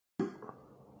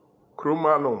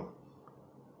Krumanum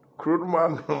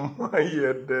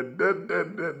ye dead.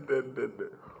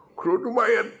 Kruduma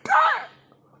ye die.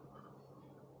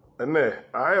 And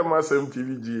I am a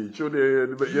TVG. Should ye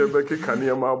be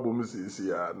Kanyama boom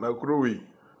sisia. Na Kruwi.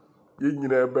 You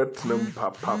bet them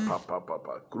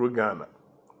papa. Krugana.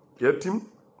 Get him?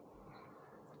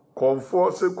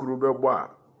 Comfort se Krube bois.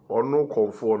 Or no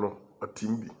comfort no a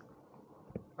timbi.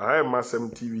 I am a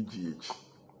TVGH.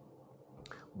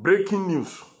 Breaking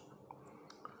news.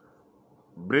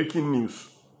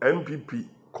 NPP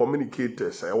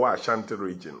communicators Ewa Ashanti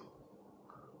region.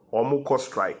 Omuko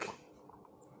strike.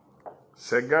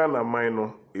 Segana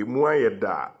mino emua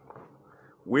yeda.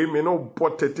 We may no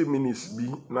put 30 minutes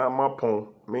be na mapon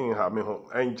me ha me ho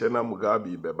enchena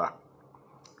Mugabe beba.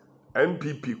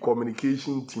 NPP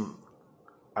communication team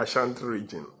Ashanti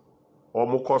region.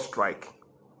 Omuko strike.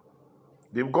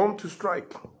 They've gone to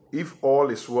strike if all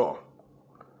is well.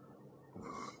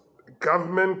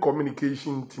 Government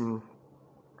communication team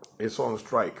is on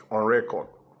strike, on record.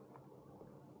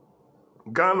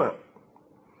 Ghana,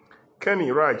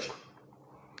 Kenny Raj,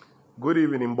 good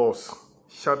evening, boss.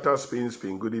 Shatter Spain,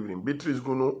 good evening. Beatrice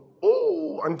Guno,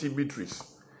 oh, Auntie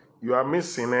Beatrice, you are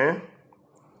missing, eh?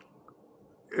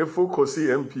 Efokosi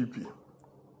MPP.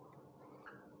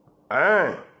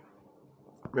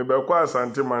 Maybe kwa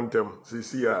Asante Mantem,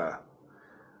 sisi ya.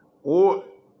 Oh,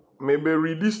 maybe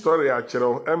read this story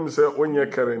actually. Say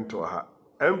onye current to her.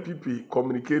 MPP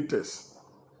communicators.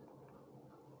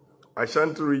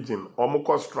 Ashanti region.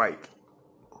 Omuko strike.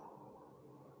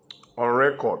 On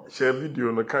record. Share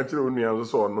video no. Can't you only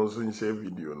answer no so share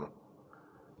video no.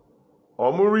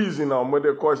 Omu reason omu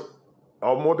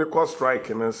de cause strike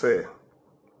and say.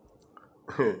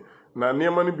 Na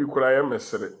niyama ni bikura ya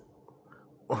mesere.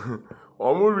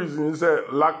 Omu reason say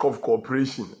lack of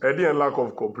cooperation. Edi lack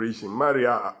of cooperation.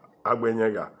 Maria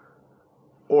Agbenyega.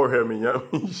 Or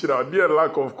Heminya. Dear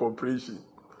lack of cooperation.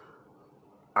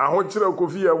 Ahonchira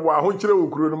Kofi wa ahonchira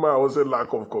ukurunuma was a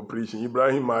lack of cooperation.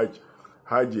 Ibrahim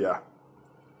Hajia.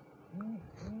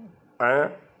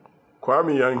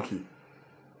 Kwame Yankee.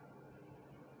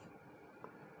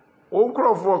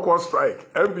 Okro for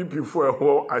strike. MVP for a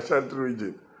whole Ashanti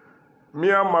region.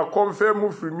 Mia ma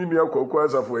confirm free minia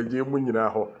kokwaza for a jemu nyina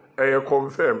ho.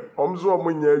 Confirm. Omzo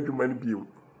omunya adwumani biu.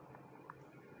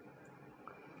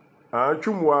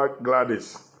 Chumwa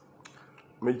Gladys.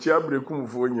 Mechia brekum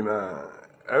for nyina.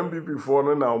 MVP for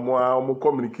no na omo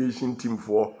communication team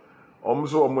for.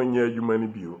 Omzo omunya adwumani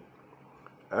biu.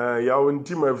 Yawo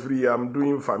team free. I'm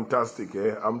doing fantastic.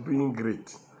 I'm doing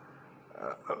great.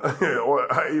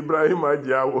 Ibrahim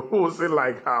Ajia will say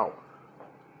like how.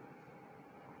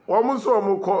 Omuso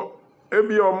omuko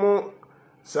ebi omo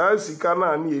sa sika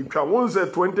na ani etwa won say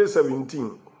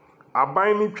 2017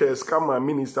 aban ni twa scammer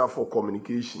minister for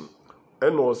communication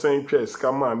and o say twa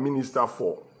scammer minister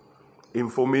for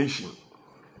information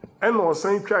and o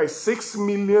say twa 6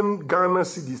 million Ghana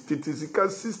cedis statistica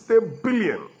 60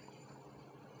 billion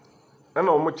and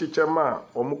omo chichema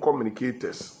omo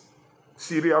communicators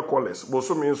serial callers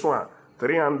boso me so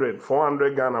 300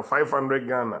 400 Ghana 500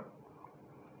 Ghana.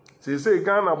 Say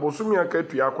Ghana bosumi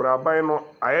akatua akora aban no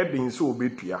ayedin se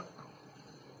obetua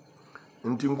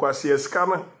nti nkwase eska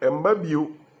na emba bio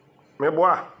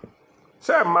meboa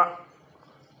se ma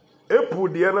epu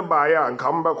de ne ba ya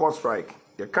nka mba ko strike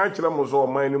ye kan kire mo zo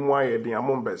oman ni mu ayedin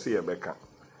amombe se ye beka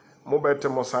mo bete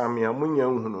mo samia munya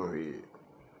nhunu hwe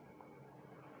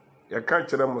ye kan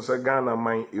kire mo se Ghana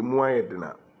man emu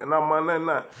ayedina na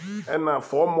manana na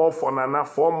for more for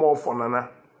nana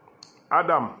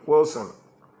Adam Wilson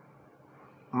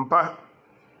Mpa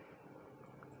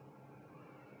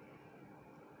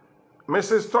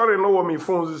Mrs. Story no wo mi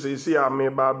phone say me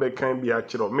ba be kan bi a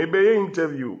kiro me be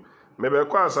interview me be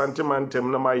kwa Asante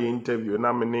Mantem na ma interview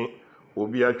na me ne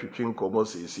obi atwetwe nkomo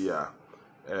say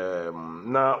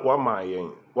na wa ma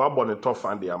yen wa bone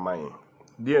tofa de aman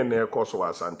de na ekoso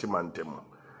Asante Mantem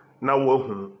na wo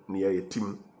hu ne ye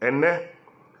tim ene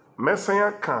mesan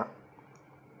aka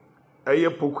eye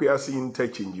pokuase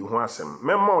interchange ho asem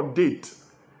memo date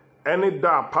any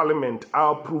da parliament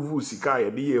approve sika ye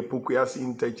de ye pokuase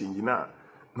interchange na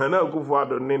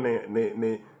Akufo-Addo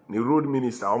ne road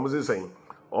minister almost saying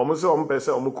almost on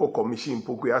person omko commission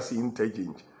pokuase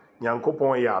interchange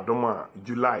nyankopon ye adoma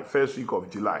July first week of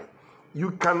July.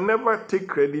 You can never take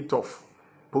credit of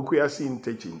pokuase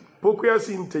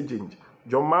interchange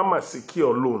your mama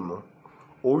secure loan no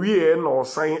owie no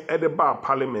sign edeba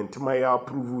parliament ma ya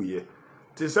approve ye.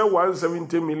 They say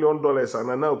 $170 million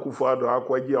and now Akufo-Addo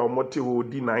akwaji omote ho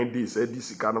di 9 days edi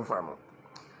sika no fa no.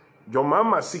 Your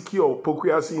mama secure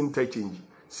pokuase interchange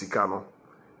sika no.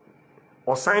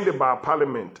 or signed by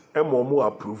parliament mo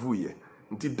approve ye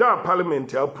nti da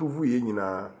parliament approve ye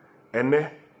nyina ene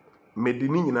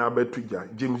medini nyina betuja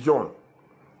James John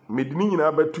medini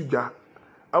nyina betuja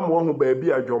amo hu ba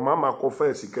bi adwoma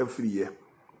makofa sika free ye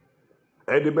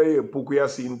e de be pokuya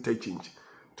si interchange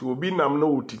ti obi nam na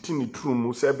otiti ni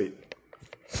trum sebe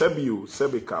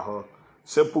ka ho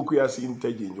se pokuya si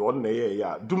interchange on na ye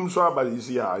ya dum so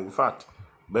abazisi ya in fact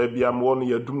ba bi am won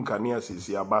ya dum kania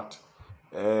sisi abat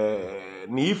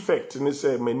ni effect ni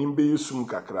say manim be yusum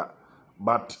kakra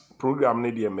but program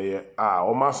ne de meye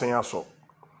omasan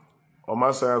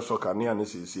aso kania ne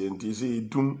sisi enti say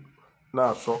dum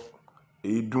na so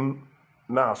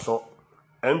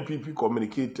NPP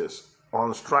communicators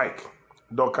on strike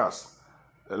Dorcas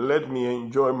let me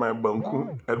enjoy my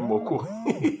banku and moko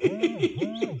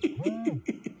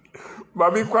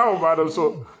babi kwa obado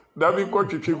so dabi kwa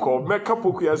twetwe ko meka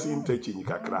pokuya si interchange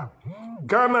kakra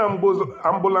Ghana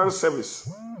ambulance service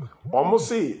omo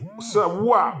say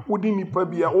wo a wodi nipa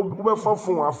bia obefa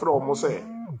fon afra omo say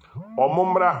omo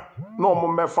mra na omo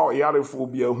mefa oyarefo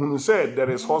bia hunu say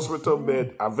there is hospital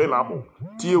bed available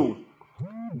till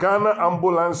Ghana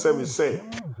ambulance service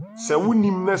say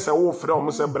wunim na se wo fra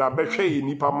omo say bra behwe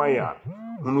nipa maya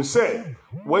hunu say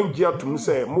wangi atum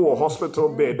say mo hospital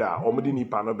bed a omo di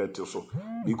nipa no bete so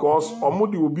because omo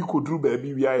di obi koduru ba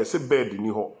bi wi aye say bed ni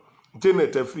ho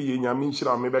Janet free nyame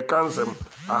nchira me be kansem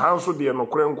ahanso de no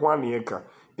krenko aneka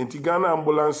enti Ghana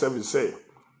ambulance service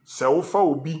say wo fa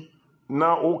obi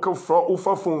na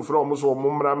ufa phone from so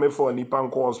mumra me for nipa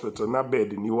nko hospital na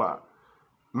bed ni wa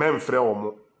memfre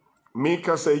omo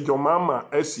meka say your mama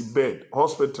esi bed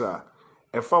hospital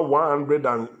efa 100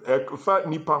 and efa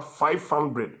nipa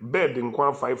 500 bed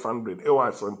nko 500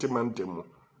 ewa sentimentemu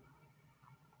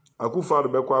akufa do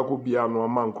be kwa akobia no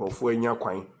ma nkrofo anya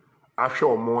kwan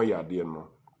ahwe omo ya de no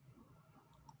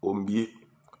ombie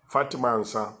Fatima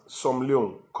Ansa som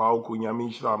leon ka okunya me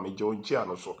hira me jonchi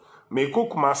ano so me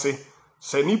kokumase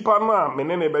se nipa no a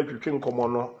menene betwetwe nkomo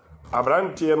no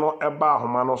abrantie no eba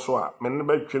ahoma no so a menene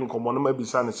betwetwe nkomo no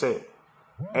mabisa ne se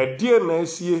edie na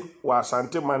asie wa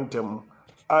asante mantem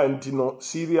anti no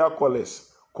serial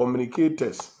callers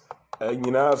communicators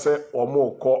nyina se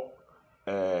omo ko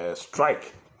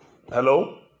strike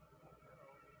hello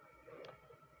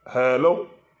hello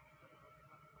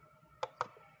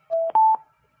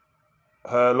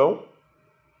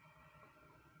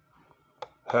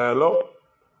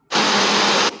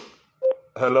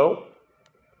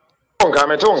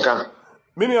Tonka.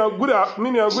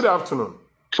 Good afternoon.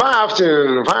 Fine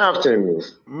afternoon.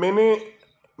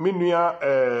 Minia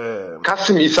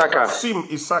Kasim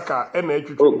Isaka ena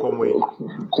etwetwe nkomwe.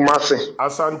 Kumase.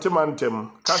 Asante mantem.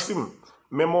 Kasim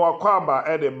memo wakwaba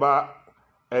edeba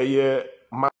eye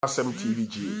Masem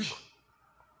TVGH.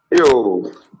 Yo.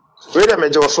 Wait a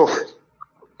minute so.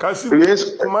 Kasim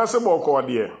Kumase boko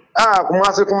de.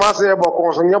 Kumase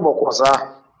boko so nya boko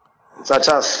sa. Such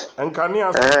as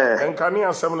Enkania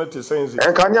 70 cents.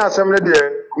 Enkania 70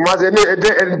 de Kumase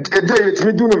it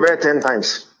me do no 10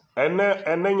 times.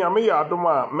 Ene nyame ya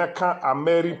adoma meka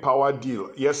Ameri power deal.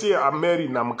 Yesi Ameri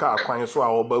namka akwan so a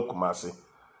oba Kumase.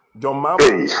 Jomama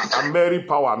Ameri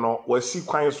power no wasi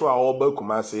kwan so a oba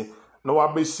Kumase. No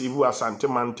wabe sivu asante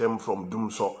mantem from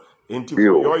Dumso. Into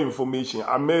your information,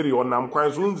 Ameri onam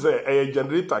kwan so nze e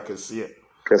generator kese.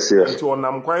 Into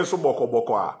onam kwan so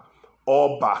boko a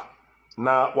oba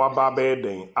na wababe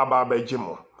den ababe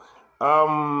jimo.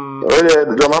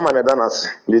 Your mama me danas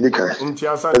lidika. Nti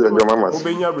asante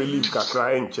obenya relief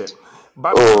kakra enche.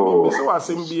 But so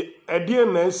asembi edie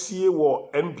na asie wo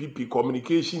NPP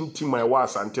communication team I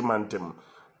was asante mantem.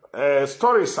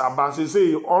 Stories about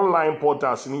say online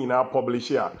portals ni na publish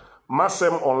here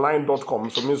masemonline.com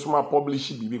so me so ma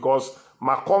publish it because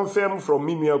ma confirm from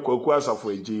me kwaku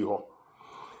asafo eje ho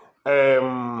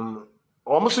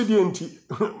almost the enti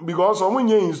because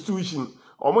omunye institution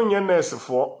omunye nurse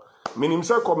for minim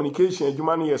say communication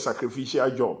adwuma na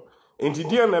sacrificial job enti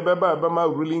dia na beba ma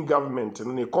ruling government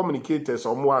ne communicators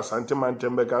omo asante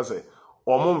mantembe ka say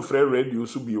omo mfre radio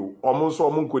so bio omo so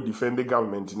omo ko defend the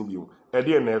government ni bio e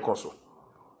dia na ekoso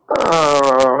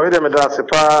wait a minute that's a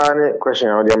question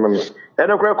on the amami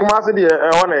eno kura Kumase de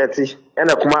ona yeti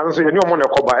ena Kumase so ye ni omo na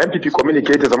koba MPP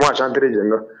communicators omo ashantere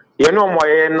no ye ni omo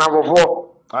ye na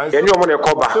vovo ye ni omo na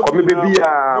koba omi bebi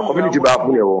a community ba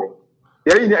bu ne wo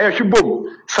ye ni e hwibom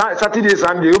Saturday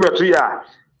Sunday ubeto ya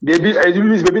bebi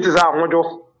te za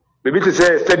ahodo bebi te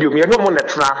say stadium ye ni omo na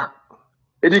tena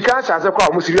edika chance kwa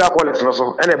omo serial callers no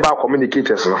so ena ba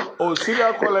communicators no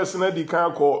serial callers na dika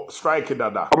ko strike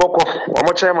dada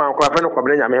omo chairman kwa fe no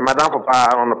kwabere nyame madam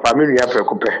papa on pa menu ya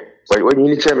prekope we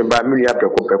ni chairman ba menu ya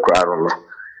prekope kwa ro no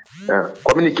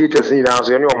communicators ni na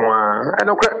so any omo e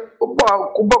no kra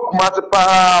kuba kumase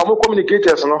pa omo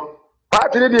communicators no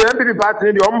party ni the MPP party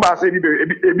ni the omo ba say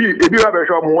ebi wa be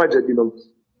hwe omo waja bi no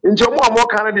nti omo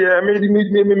kan de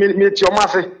me ti omo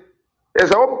ase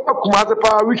ese omo kumase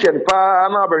pa weekend pa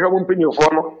na be hwe omo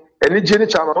mpanyofo no eni je ni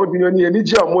chama odi ni eni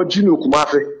je omo ji no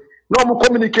kumase no omo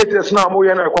communicators na omo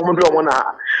ye na komodo omo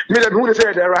na me de hu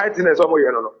say the rightness omo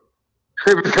ye no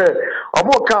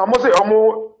omo kan omo say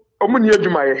omo ni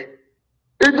adwumaye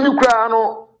ebi kura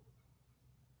no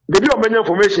debi omenya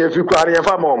information efi kura na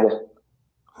yefa ma omo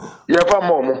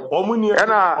ni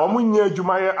omo ni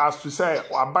adwumaye as to say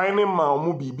aban ne ma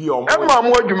omo bibi omo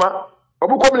omo adwuma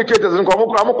omo communicators nko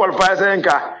omo qualify say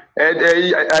nka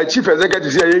chief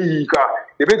executive say yi ka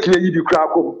ebe kire yi bi kura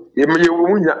ko ye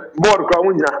munya board kura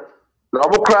munya na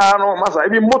omo kura no masa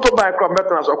ebi motorbike kura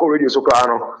metana so ko radio so kura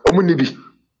no omo ni bi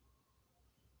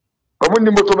omo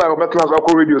ni motorbike metana so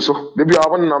ko radio so debi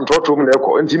omo nam toto mu na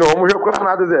eko nti no omo hwe kura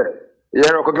na de ye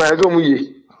recognize omo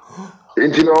yi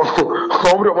nti no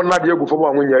omo do na de agufo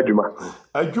ba munya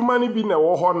adwuma ni bi na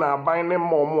wo ho na aban ne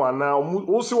ma omo ana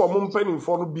wo se omo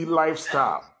mpanimfo no bi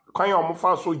lifestyle kan omo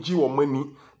fa so ji omo ani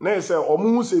na ese omo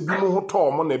hu se bi mu ho to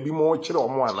omo na bi mu ho kire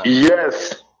omo ana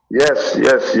yes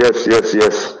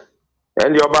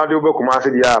and your body will come as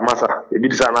dia masa e bi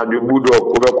disa na do budo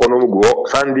ko be ko no go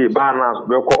Sunday bana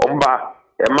be ko omba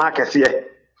e market ye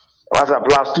wasa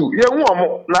plus 2 ye hu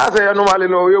omo na say normally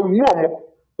no ye hu omo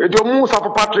e do mu sa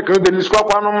Patrick no de niswa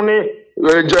kwa no ne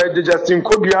Justin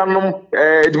Kobianom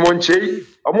Edmonchei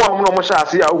omo no mo sha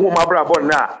ase a hu ma bra bon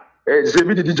na se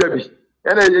bi di jabi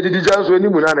e na ye di janso ni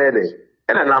mu na na ede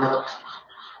e na nam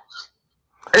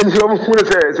en so mo fu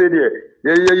se die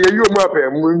ye you mo ape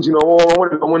mu nji no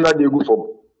mo na de gu fom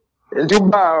nti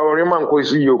ba ore man ko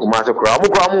isu yo kuma se kra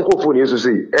mo ko ni eso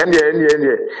sei enya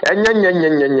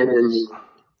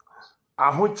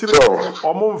aho kire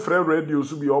omo mfre radio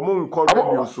so bi omo nko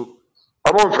radio so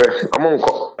omo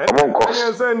nko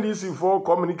enya send this for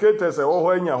communicators e wo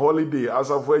ho anya holiday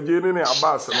asafo agene ne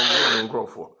abas no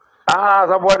nkrofo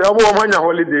asafo de omo anya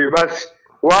holiday but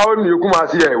wa o ni kuma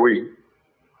se ya we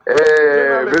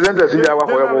presenters ya wa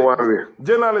ko mo wa we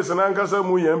journalist na nkasa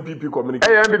mu ya MPP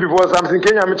communicate MPP for something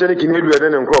Kenya me chene kini edu ede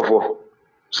ne nkrofo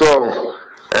so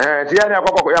ti ya ni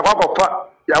akwa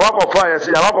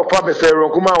fa be se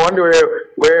ron kuma one day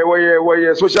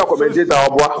we social commentator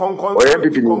obwa o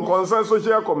MPP ni concern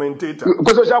social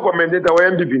commentator o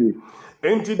MPP ni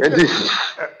enti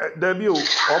dabi o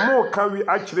omo ka wi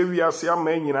akire wi ase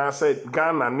ama nyina se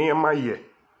Ghana ne ma ye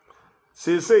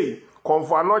sei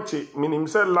Konfanoche minim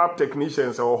say lab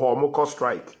technicians or omo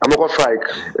strike. Amoko strike.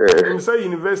 Minim say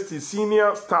university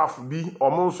senior staff bi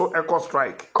omo so eco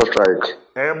strike.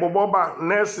 Boboba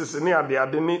nurses ni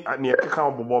ade ni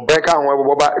ekeka boboba. Eka ho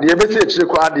boboba. De ebesi ekire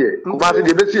kwa ade. Kuma se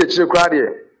de ebesi ekire kwa ade.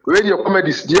 We de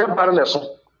comedies de bar na so.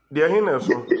 De hin na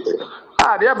so.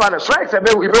 De bar na strike se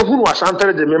be hunu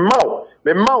asantere de me maw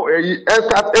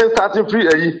starting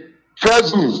free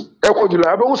first June eko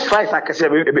July be strike akese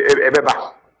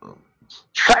ebeba.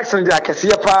 Strikes and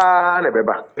Jackasia pa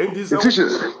nebeba. It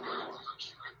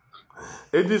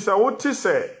is what to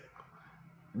say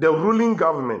the ruling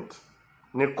government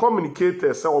ne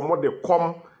communicators say omo de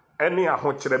come any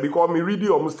ahokyere because me read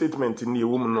your statement in the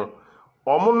woman no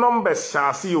omo numbers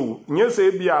shasi o nye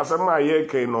say bia asem aye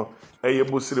kai no eye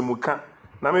bosire muka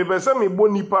na me bese me bo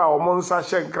nipa omo nsa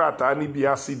hye nkrata ni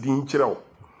bia sidin kyerɛw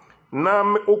na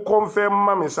o confirm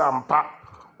ma me sampa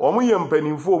omu ye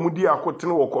mpanimfo omu di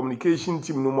akotene wo communication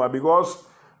team no mu because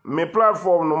me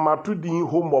platform no matudin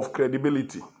home of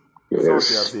credibility. Yes.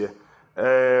 So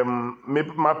me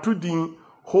matudin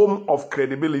home of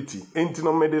credibility. Enti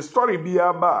no me the story be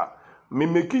aba me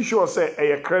make sure say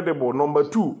e credible. Number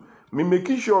 2, me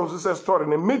make sure say story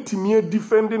ne metimi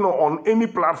defending on any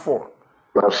platform.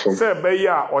 Say be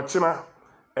ya ochina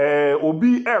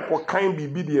obi e kan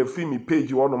bibi de afi me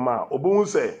page one ma obo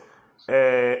say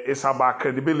it's about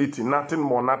credibility, nothing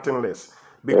more, nothing less.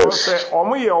 Because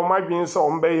omo ye omo adwin se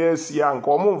omo be ye sia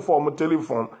nka omo mfo omo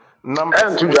telephone number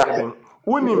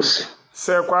unim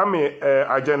se kwa me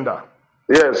agenda.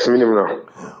 Yes, minimum no.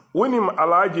 Unim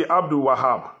Alhaji Abdul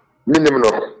Wahab. Minimum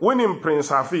no. Unim Prince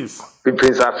Hafiz.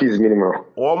 Prince Hafiz minimum.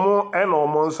 Omo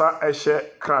omo nsa ehye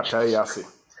krata yase.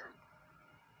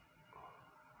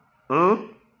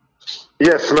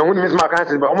 Yes, me wouldn't miss my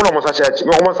country, but almost such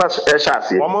a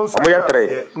chassis. Almost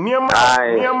yesterday.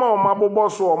 Niama omabobo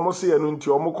so almost say enu nti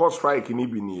omo strike ni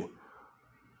bi nie.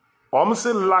 Almost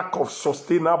lack of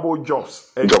sustainable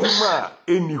jobs.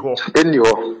 Anyhow.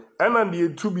 And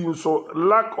the two being so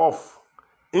lack of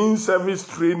in-service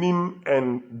training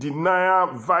and denial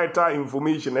vital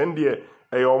information and the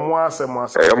Omo asem.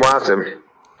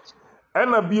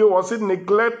 And Abio was it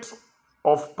neglect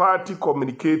of party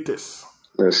communicators.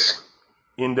 Yes.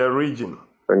 In the region.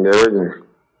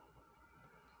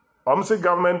 Say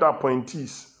government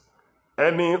appointees.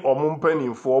 Any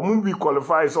omumpeni for be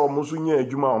qualifies almost near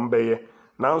Juma Ombeye.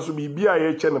 Now so be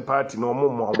a party no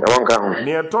more.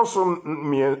 Near Tosson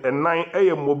and 9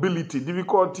 AM mobility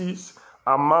difficulties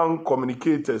among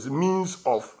communicators, means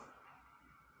of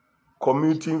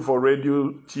commuting for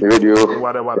radio,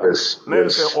 whatever. Yes.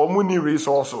 Next, many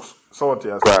resources. Sort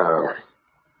yes.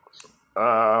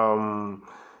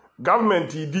 Government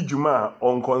did Juma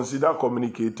on consider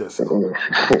communicators.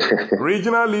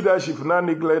 Regional leadership now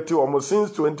neglected almost since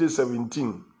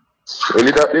 2017.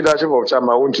 Leadership of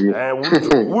Chama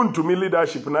won't to me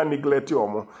leadership now neglected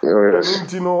almost.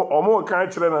 Yes. Omo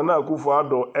can't train an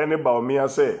Akufo-Addo any about me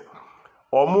say.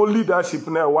 Omo leadership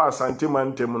now was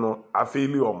sentimental a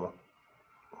failure.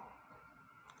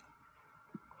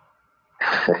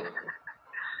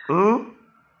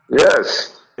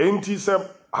 Yes. Ain't he said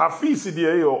Hafiz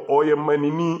die or ye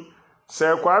manini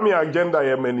say kwame agenda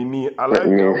ye manini alike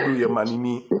do ye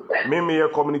manini me ye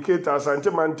communicator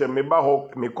sentiment me ba ho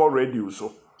me call radio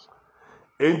so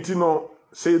enti no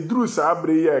say dru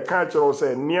sabre ye ka kiro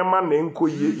say niema na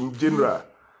enkoye in general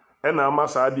e na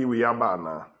amasa ade we aba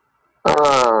na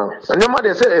niema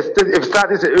dey say if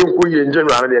start say enkoye in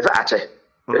general dey say ache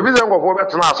e bi say ngofo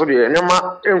betena so dey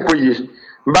niema enkoye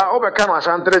ba obeka no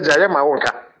ashantere jaye ma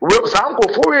wonka Sanko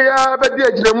for ya bedi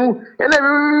ajiramu ene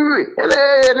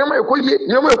ma ekoye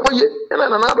ene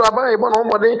na do aba ebo no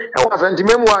mode e wa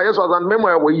santimemu a yeso santimemu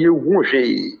a wo ye hu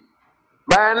hwe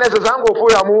ba ne sanko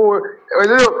for ya mu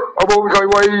obo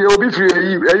obi free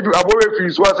abowe free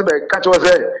so ase be catch us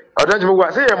say odanji mu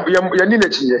wa say ya ni na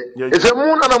chiye ese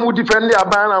mu na mu defend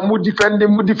aba na mu defend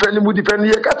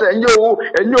ye kata enye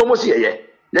o si ye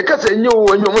kata enye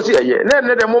o si ye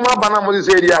ne de mu ma ba na mo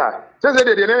se dia say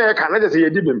de ne ka na de say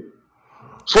edibem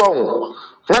so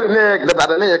na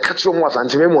ne catch you mo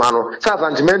santimemu ano sa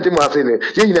santimenti mo ase ne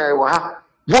ye nyina wa ha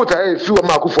vote e fi o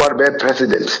ma Akufo-Addo be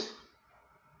president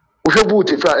o hwe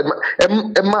vote fa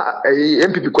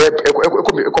MPP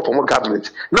ko form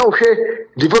government na o hwe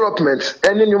development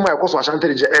ene nyuma e ko so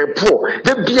ashantere je poor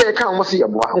de bia e kan mo se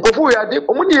yeboa nkofo ya de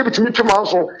o mo ne bitimi twema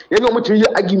so ye ne o mo timi ye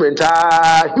argument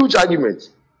huge argument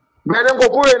na dem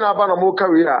nkofo ye na aba na mo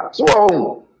kawe a so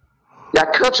o ya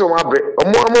catch you abre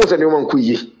omo se ne o man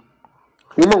kuyi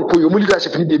omo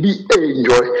leadership ni bi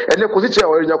enjoy ene ko se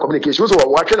o nya communication so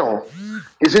wa twe no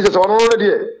isi se so no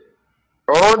de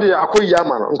all the akoyi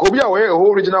amana nko bia we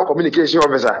whole regional communication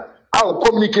officer our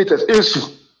communicators issue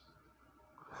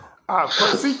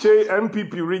CJ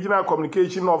MPP regional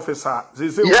communication officer they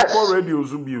say for radio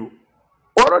zubio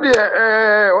already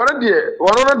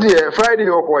Friday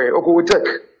oko tech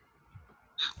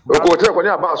ko ni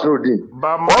abas no din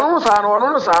ono sa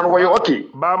no we okay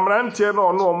ba mrantie no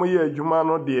ono omo ye adwuma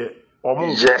no de omo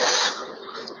yes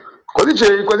ko di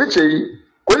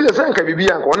When the same can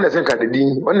be on the same kind of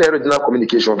thing, on the original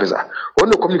communication officer, on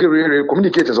the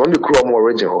communicators, on the crew more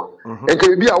original. And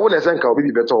can be a one as can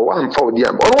be better, one for the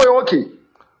okay.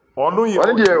 Or no, you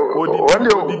what do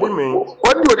you mean?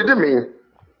 What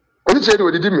did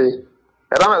you did me?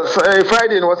 And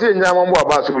Friday was in Yamamo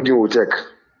about to do check.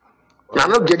 Now,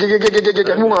 not get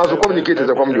communicators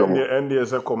a comedy. And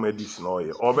there's a comedy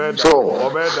snowy. Obeda.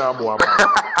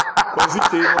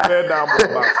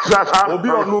 Obi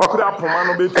onu kura poma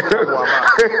no betu aba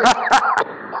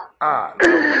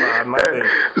na den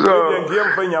so ye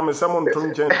mfa nyame samon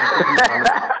tom chen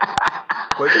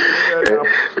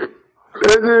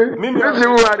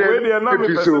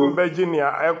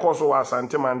Virginia ekoso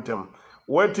asantemantem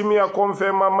watimi a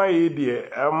confirm mama ye de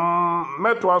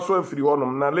meto aso afiri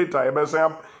honom na later e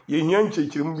besan ye hia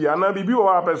nchechirim bia na bibi o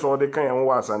apeso de kan ye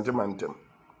wo asantemantem.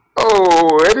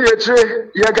 Oh, eri eche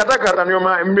ya gata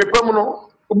nyoma mbepam no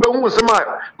obehu sema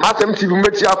matem TV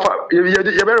meti afa ye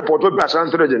be report obi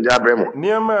ashantere je ndia bremo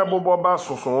niema ebobo ba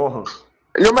soso ho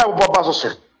niema ebobo ba soso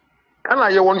ana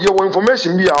ye won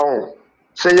information bi a ho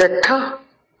se ye ka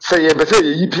se ye be se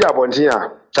ye yipi abontin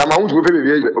a tama hu obi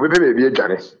be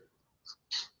adwane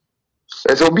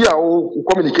ese obi a o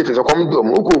communicate se kom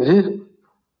dom o ko hu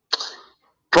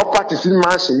properties in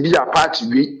mansion bi a party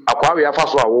bi akwa we afa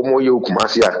so a wo mo ye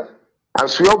okumase a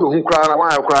anso ye obehu kra na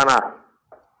wan kra na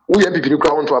wo ye MPP ni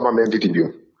kra won to aba MPP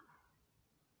bi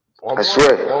I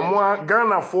swear omo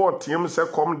Ghana for team se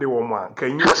come de omo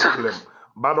kan you problem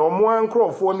but omo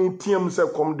ankrofo ni team se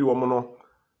come de omo no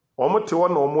omo te wo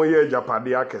na omo ye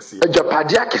japade akese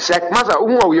maza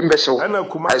wo a wo ye mbehye ana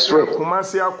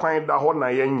kumase akwan da ho na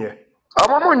yenye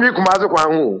Amamo nyi Kumasi kwa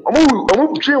hu. Omu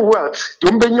between wealth.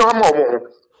 Ombenya amomo.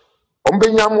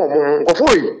 Ombenya amomo. Nkofo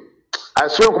I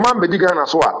swear Kumam be diga na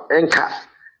so a enka.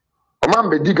 Omam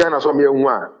be diga na so me hu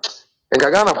a.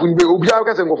 Enka Ghana fun be obi a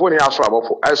ka se nkofo ne aso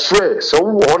abofo. I swear so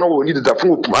wo ho no wo need da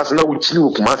fun Kumasi na wo chiri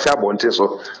wo Kumasi abonte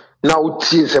so. Na wo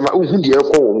tie se ma hu de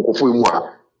ekọ wo nkofo mu a.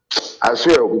 I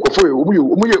swear nkofo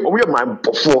omuye man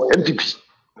for MPP.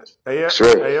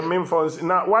 Eye mean for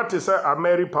now what is a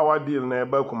Mary power deal na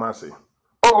eba Kumasi?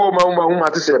 Oh, ma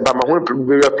te say ba ma hu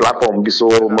platform bi so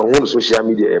ma hu social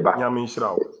media eba. Nyame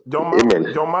nshira wo.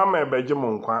 Joma ma ebeje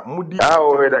mo nkwa. Mudi.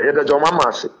 Yeda joma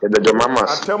mas. Joma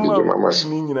mas.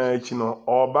 Ni nyina echi no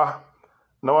oba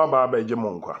na wa ba ebeje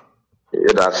mo nkwa.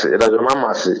 Yeda joma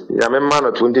mas. Ya me ma na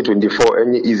 2024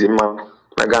 enye easy man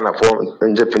na Ghana for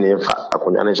nje pini fa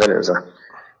akonya ne nsa.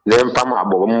 Ne mpa ma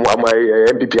abo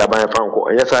MPP aban fa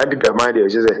nko. Enye sa MPP aban de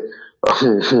je say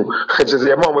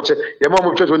ya mama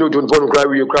mche no don pon kra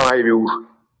wi kra ha bi wu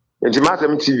enti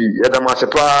masem TV ya da ma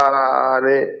sepa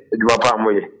ne eduma pa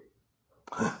moye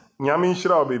nyame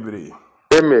nshira obebere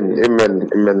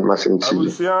amen masem TV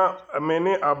abusia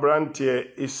meni abrantie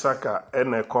Isaka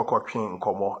ene kokotwen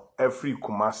nkomo afri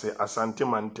Kumasi Asante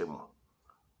Mantemu.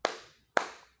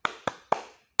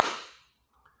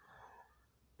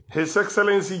 His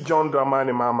Excellency John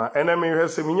Dramani Mama, enemy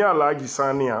has a minya large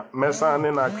sania,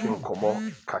 mesane na twin komo,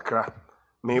 kakra.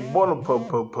 Me bon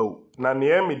po, na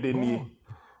niemi deni.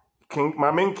 King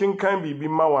Mamin King can be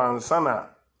mawan sana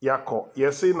yako.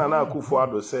 Yesi nana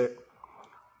Akufo-Addo se,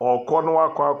 or Konwa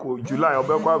Kwaku, July or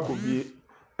Bekwaku be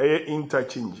a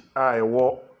interchange. I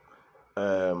wo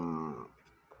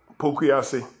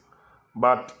Pokuyase.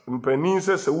 But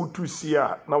Mpeninse se utu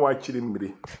siya na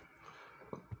wachirimri.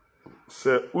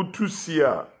 Se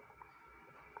utusia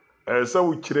se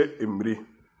uchire emri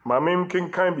mamem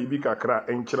kenkan bibi kakra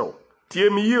enchiro tie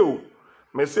mi yeo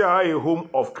me say a home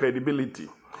of credibility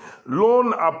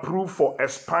loan approved for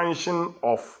expansion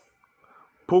of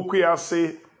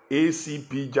Pokuyase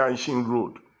ACP Junction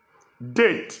Road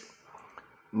date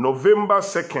November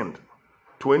 2nd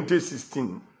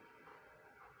 2016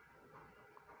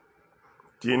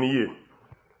 tie ni ye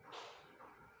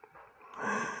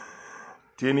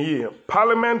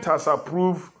Parliament has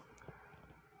approved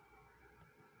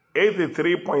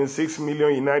 $83.6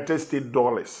 million United States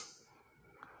dollars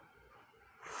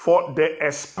for the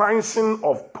expansion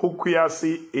of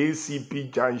Pokuyase ACP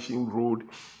Junction Road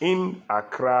in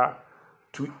Accra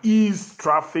to ease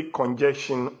traffic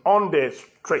congestion on the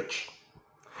stretch.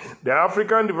 The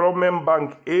African Development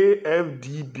Bank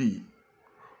AFDB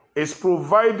is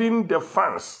providing the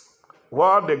funds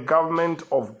while the government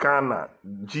of Ghana,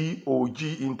 GOG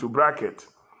into bracket,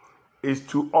 is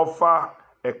to offer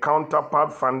a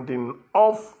counterpart funding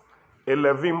of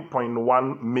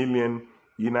 $11.1 million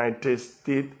United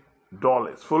States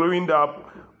dollars. Following the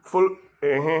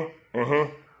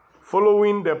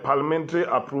parliamentary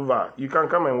approval, you can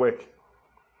come and work.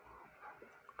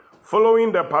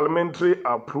 Following the parliamentary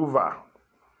approval,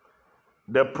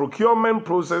 the procurement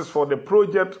process for the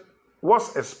project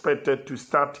was expected to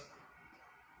start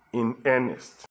in earnest.